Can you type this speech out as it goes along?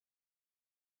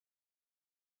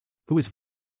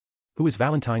Who is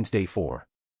Valentine's Day for?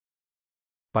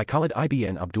 By Khalid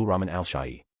Ibn Abdulrahman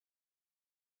al-Shai.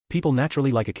 People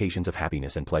naturally like occasions of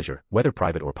happiness and pleasure, whether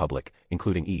private or public,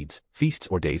 including Eids, feasts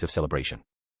or days of celebration.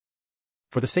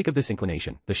 For the sake of this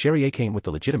inclination, the Sharia came with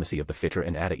the legitimacy of the Fitr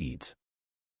and Adha Eids.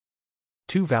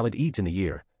 2 valid Eids in the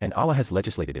year, and Allah has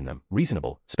legislated in them,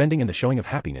 reasonable, spending and the showing of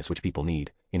happiness which people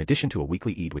need, in addition to a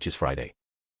weekly Eid which is Friday.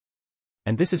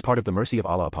 And this is part of the mercy of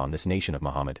Allah upon this nation of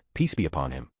Muhammad, peace be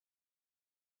upon him.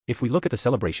 If we look at the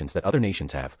celebrations that other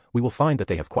nations have, we will find that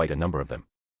they have quite a number of them.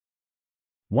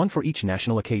 One for each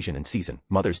national occasion and season,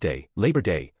 Mother's Day, Labor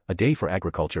Day, a day for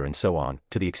agriculture and so on,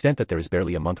 to the extent that there is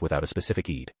barely a month without a specific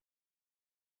Eid.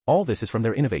 All this is from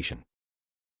their innovation.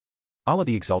 Allah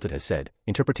the Exalted has said,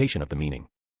 interpretation of the meaning.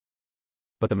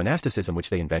 But the monasticism which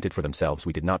they invented for themselves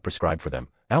we did not prescribe for them,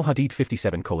 Al-Hadid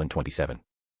 57:27.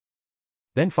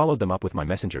 Then followed them up with my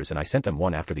messengers and I sent them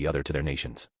one after the other to their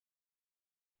nations.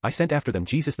 I sent after them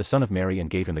Jesus the son of Mary and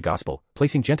gave him the gospel,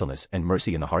 placing gentleness and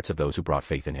mercy in the hearts of those who brought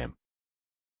faith in him.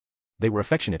 They were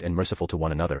affectionate and merciful to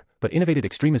one another, but innovated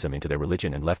extremism into their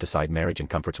religion and left aside marriage and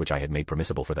comforts which I had made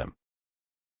permissible for them.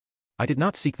 I did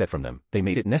not seek that from them, they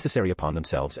made it necessary upon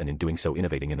themselves and in doing so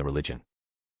innovating in the religion.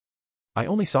 I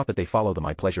only sought that they follow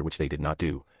my pleasure which they did not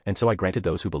do, and so I granted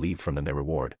those who believed from them their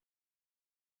reward.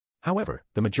 However,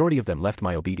 the majority of them left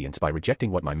my obedience by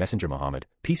rejecting what my messenger Muhammad,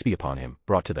 peace be upon him,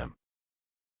 brought to them.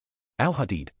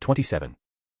 Al-Hadid 27.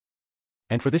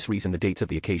 And for this reason the dates of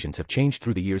the occasions have changed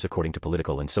through the years according to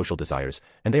political and social desires,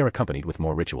 and they are accompanied with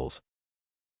more rituals,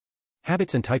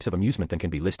 habits and types of amusement than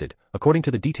can be listed, according to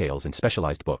the details in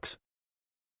specialized books.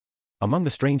 Among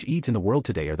the strange Eids in the world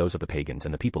today are those of the pagans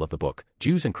and the people of the book,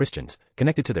 Jews and Christians,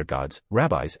 connected to their gods,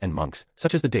 rabbis and monks,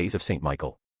 such as the days of Saint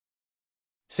Michael,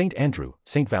 Saint Andrew,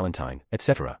 Saint Valentine,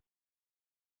 etc.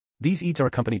 These Eids are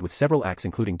accompanied with several acts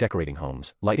including decorating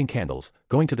homes, lighting candles,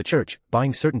 going to the church,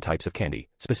 buying certain types of candy,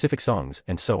 specific songs,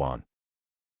 and so on.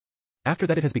 After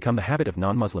that it has become the habit of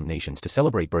non-Muslim nations to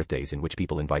celebrate birthdays in which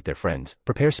people invite their friends,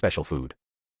 prepare special food,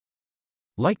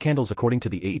 light candles according to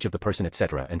the age of the person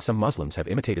etc. and some Muslims have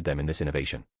imitated them in this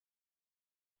innovation.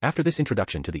 After this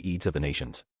introduction to the Eids of the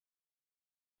nations,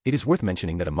 it is worth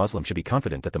mentioning that a Muslim should be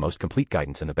confident that the most complete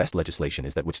guidance and the best legislation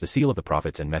is that which the seal of the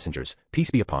prophets and messengers, peace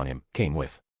be upon him, came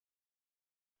with.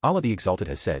 Allah the Exalted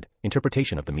has said,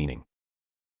 interpretation of the meaning.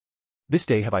 This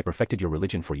day have I perfected your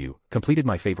religion for you, completed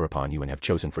my favor upon you and have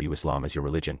chosen for you Islam as your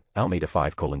religion, Al-Ma'idah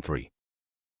 5:3.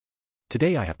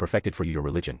 Today I have perfected for you your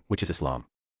religion, which is Islam.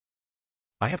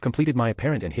 I have completed my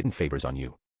apparent and hidden favors on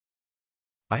you.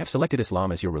 I have selected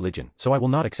Islam as your religion, so I will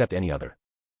not accept any other.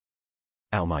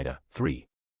 Al-Ma'idah 3.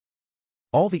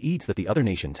 All the Eids that the other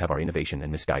nations have are innovation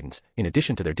and misguidance, in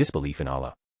addition to their disbelief in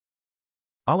Allah.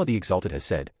 Allah the Exalted has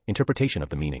said, interpretation of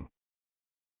the meaning.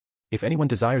 If anyone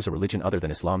desires a religion other than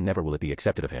Islam never will it be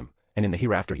accepted of him, and in the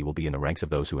hereafter he will be in the ranks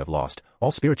of those who have lost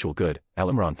all spiritual good,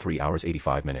 Al-Imran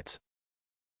 3:85.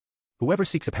 Whoever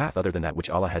seeks a path other than that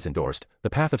which Allah has endorsed, the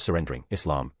path of surrendering,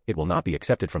 Islam, it will not be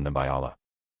accepted from them by Allah.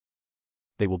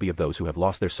 They will be of those who have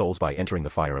lost their souls by entering the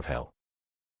fire of hell.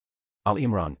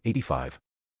 Al-Imran 85.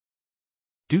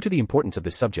 Due to the importance of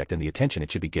this subject and the attention it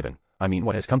should be given, I mean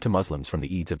what has come to Muslims from the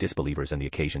Eids of disbelievers and the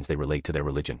occasions they relate to their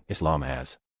religion, Islam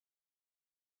has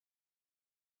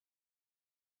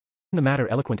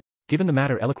given the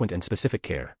matter eloquent and specific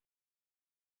care.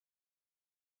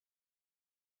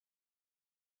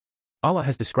 Allah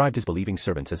has described his believing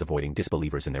servants as avoiding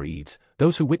disbelievers in their Eids,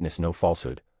 those who witness no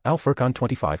falsehood, Al-Furqan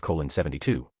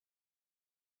 25:72.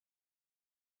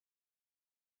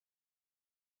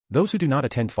 Those who do not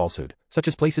attend falsehood, such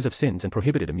as places of sins and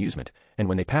prohibited amusement, and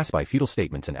when they pass by futile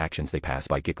statements and actions they pass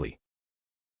by quickly,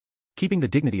 keeping the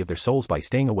dignity of their souls by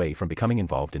staying away from becoming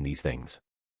involved in these things.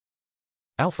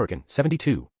 Al-Furqan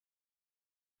 72.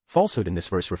 Falsehood in this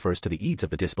verse refers to the Eids of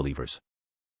the disbelievers.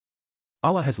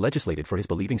 Allah has legislated for his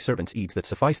believing servants Eids that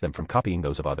suffice them from copying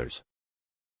those of others.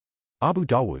 Abu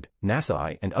Dawud,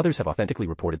 Nasa'i and others have authentically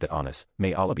reported that Anas,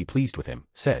 may Allah be pleased with him,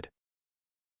 said,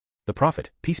 the Prophet,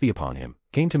 peace be upon him,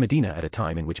 came to Medina at a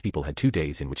time in which people had 2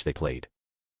 days in which they played.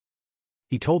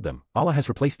 He told them, Allah has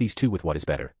replaced these 2 with what is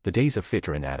better, the days of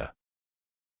Fitr and Adha.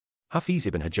 Hafiz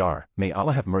ibn Hajar, may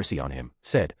Allah have mercy on him,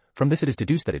 said, from this it is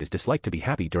deduced that it is disliked to be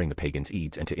happy during the pagans'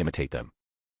 Eids and to imitate them.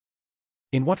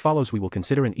 In what follows we will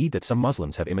consider an Eid that some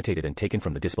Muslims have imitated and taken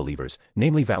from the disbelievers,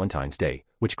 namely Valentine's Day,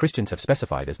 which Christians have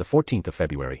specified as the 14th of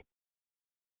February.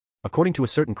 According to a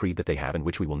certain creed that they have and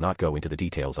which we will not go into the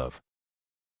details of.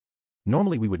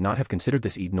 Normally we would not have considered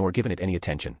this Eid nor given it any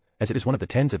attention, as it is one of the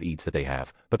tens of Eids that they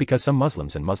have, but because some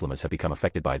Muslims and Muslimas have become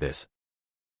affected by this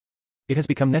It has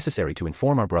become necessary to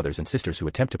inform our brothers and sisters who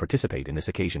attempt to participate in this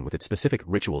occasion with its specific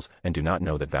rituals and do not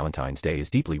know that Valentine's Day is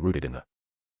deeply rooted in the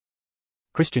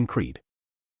Christian creed.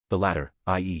 The latter,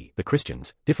 i.e., the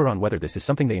Christians, differ on whether this is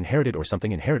something they inherited or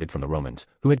something inherited from the Romans,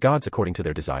 who had gods according to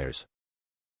their desires.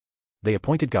 They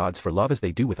appointed gods for love as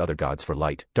they do with other gods for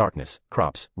light, darkness,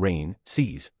 crops, rain,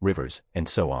 seas, rivers, and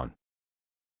so on.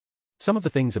 Some of the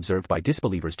things observed by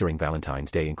disbelievers during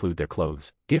Valentine's Day include their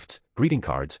clothes, gifts, greeting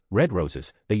cards, red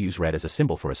roses. They use red as a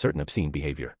symbol for a certain obscene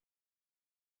behavior.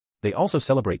 They also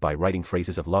celebrate by writing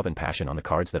phrases of love and passion on the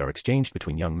cards that are exchanged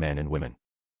between young men and women.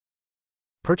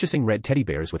 Purchasing red teddy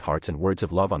bears with hearts and words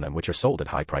of love on them which are sold at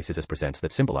high prices as presents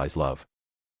that symbolize love.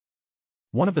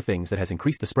 One of the things that has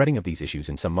increased the spreading of these issues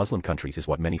in some Muslim countries is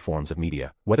what many forms of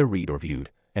media, whether read or viewed,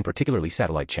 and particularly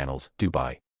satellite channels, do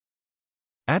by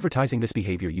advertising this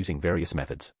behavior using various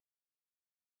methods.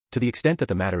 To the extent that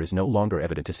the matter is no longer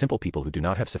evident to simple people who do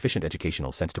not have sufficient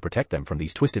educational sense to protect them from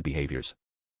these twisted behaviors,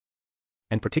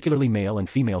 and particularly male and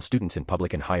female students in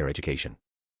public and higher education.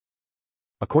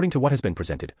 According to what has been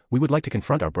presented, we would like to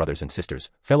confront our brothers and sisters,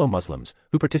 fellow Muslims,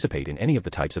 who participate in any of the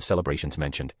types of celebrations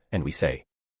mentioned, and we say,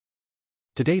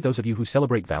 today those of you who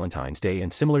celebrate Valentine's Day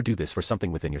and similar do this for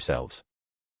something within yourselves.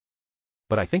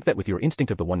 But I think that with your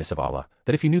instinct of the oneness of Allah,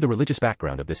 that if you knew the religious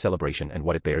background of this celebration and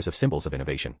what it bears of symbols of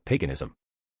innovation, paganism,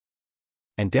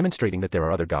 and demonstrating that there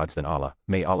are other gods than Allah,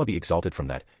 may Allah be exalted from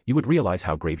that, you would realize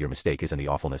how grave your mistake is and the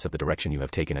awfulness of the direction you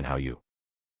have taken and how you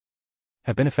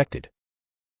have been affected.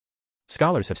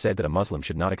 Scholars have said that a Muslim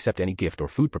should not accept any gift or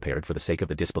food prepared for the sake of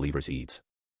the disbelievers' Eids.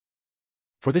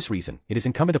 For this reason, it is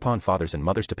incumbent upon fathers and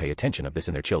mothers to pay attention of this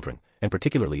in their children, and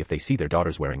particularly if they see their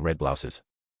daughters wearing red blouses,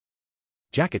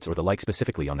 jackets or the like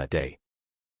specifically on that day.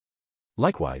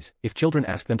 Likewise, if children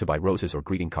ask them to buy roses or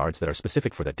greeting cards that are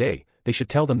specific for that day, they should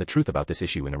tell them the truth about this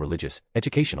issue in a religious,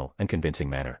 educational, and convincing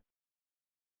manner.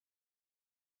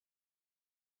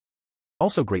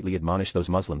 Also greatly admonish those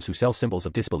Muslims who sell symbols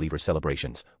of disbelievers'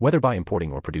 celebrations, whether by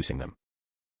importing or producing them.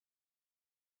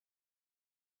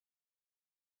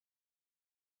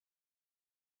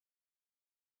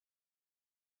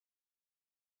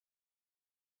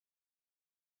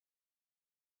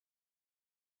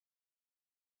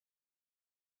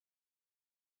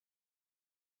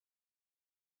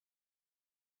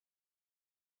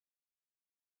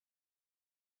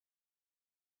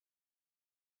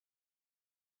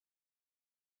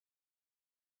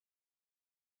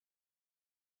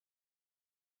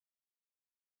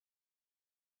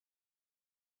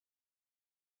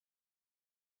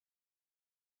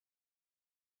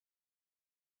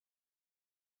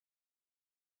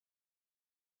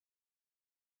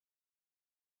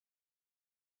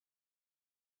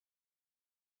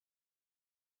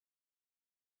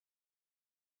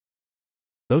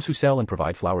 Those who sell and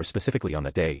provide flowers specifically on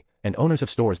that day, and owners of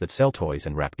stores that sell toys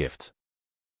and wrap gifts.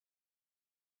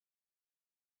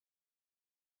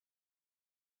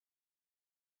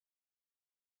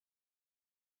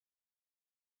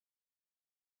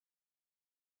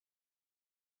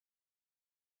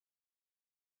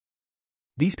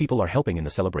 These people are helping in the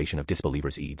celebration of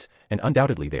disbelievers' Eids, and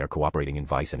undoubtedly they are cooperating in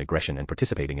vice and aggression and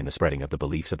participating in the spreading of the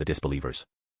beliefs of the disbelievers.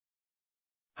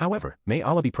 However, may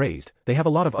Allah be praised, they have a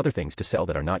lot of other things to sell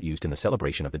that are not used in the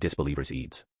celebration of the disbelievers'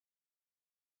 Eids.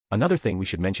 Another thing we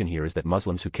should mention here is that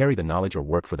Muslims who carry the knowledge or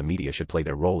work for the media should play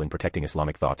their role in protecting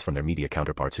Islamic thoughts from their media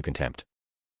counterparts who contempt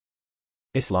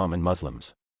Islam and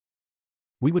Muslims.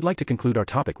 We would like to conclude our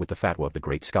topic with the fatwa of the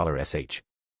great scholar S.H.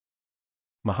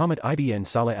 Muhammad ibn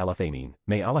Saleh al-Uthaymeen,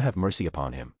 may Allah have mercy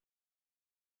upon him.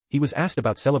 He was asked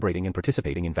about celebrating and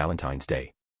participating in Valentine's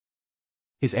Day.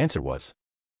 His answer was,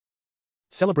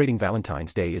 celebrating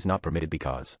Valentine's Day is not permitted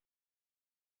because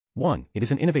 1. It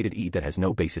is an innovated Eid that has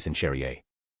no basis in Sharia.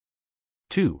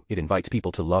 2. It invites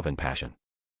people to love and passion.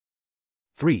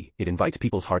 3. It invites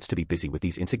people's hearts to be busy with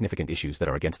these insignificant issues that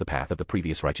are against the path of the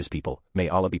previous righteous people, may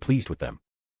Allah be pleased with them.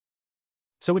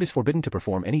 So it is forbidden to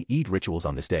perform any Eid rituals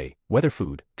on this day, whether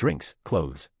food, drinks,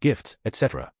 clothes, gifts,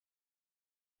 etc.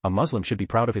 A Muslim should be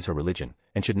proud of his or her religion,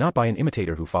 and should not be an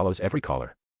imitator who follows every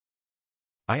caller.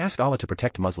 I ask Allah to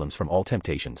protect Muslims from all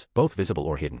temptations, both visible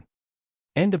or hidden.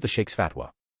 End of the Sheikh's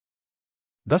fatwa.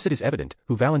 Thus it is evident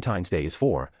who Valentine's Day is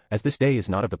for, as this day is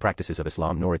not of the practices of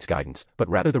Islam nor its guidance, but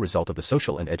rather the result of the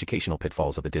social and educational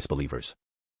pitfalls of the disbelievers.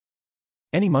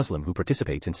 Any Muslim who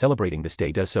participates in celebrating this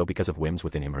day does so because of whims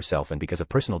within him herself and because of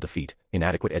personal defeat,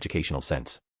 inadequate educational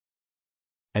sense,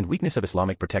 and weakness of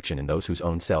Islamic protection in those whose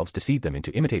own selves deceive them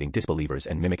into imitating disbelievers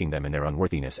and mimicking them in their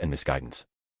unworthiness and misguidance.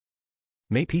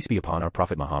 May peace be upon our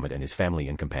Prophet Muhammad and his family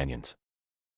and companions.